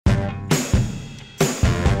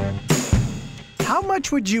How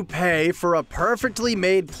much would you pay for a perfectly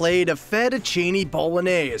made plate of fettuccine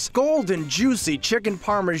bolognese, golden juicy chicken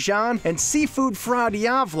parmesan, and seafood fra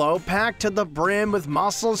diavolo packed to the brim with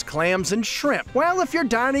mussels, clams, and shrimp? Well, if you're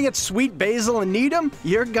dining at Sweet Basil in Needham,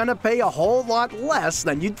 you're gonna pay a whole lot less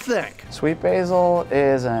than you'd think. Sweet Basil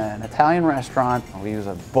is an Italian restaurant. We use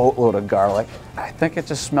a boatload of garlic. I think it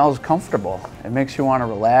just smells comfortable. It makes you want to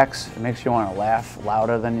relax. It makes you want to laugh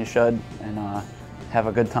louder than you should, and have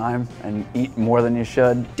a good time and eat more than you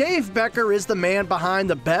should. Dave Becker is the man behind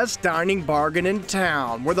the best dining bargain in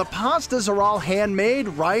town, where the pastas are all handmade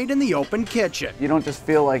right in the open kitchen. You don't just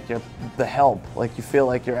feel like you're the help, like you feel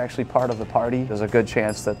like you're actually part of the party. There's a good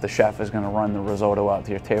chance that the chef is going to run the risotto out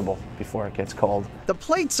to your table before it gets cold. The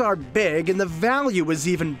plates are big and the value is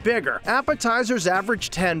even bigger. Appetizers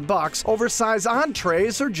average $10, oversized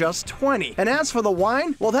entrees are just $20. And as for the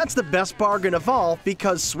wine, well, that's the best bargain of all,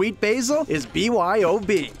 because Sweet Basil is BYOB.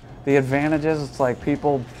 The advantages, it's like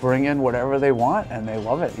people bring in whatever they want and they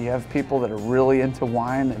love it. You have people that are really into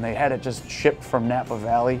wine and they had it just shipped from Napa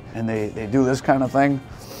Valley and they do this kind of thing.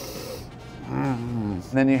 And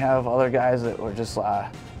then you have other guys that were just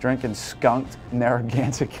drinking skunked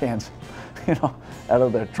Narragansett cans, out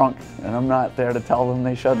of their trunk, and I'm not there to tell them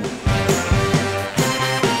they shouldn't.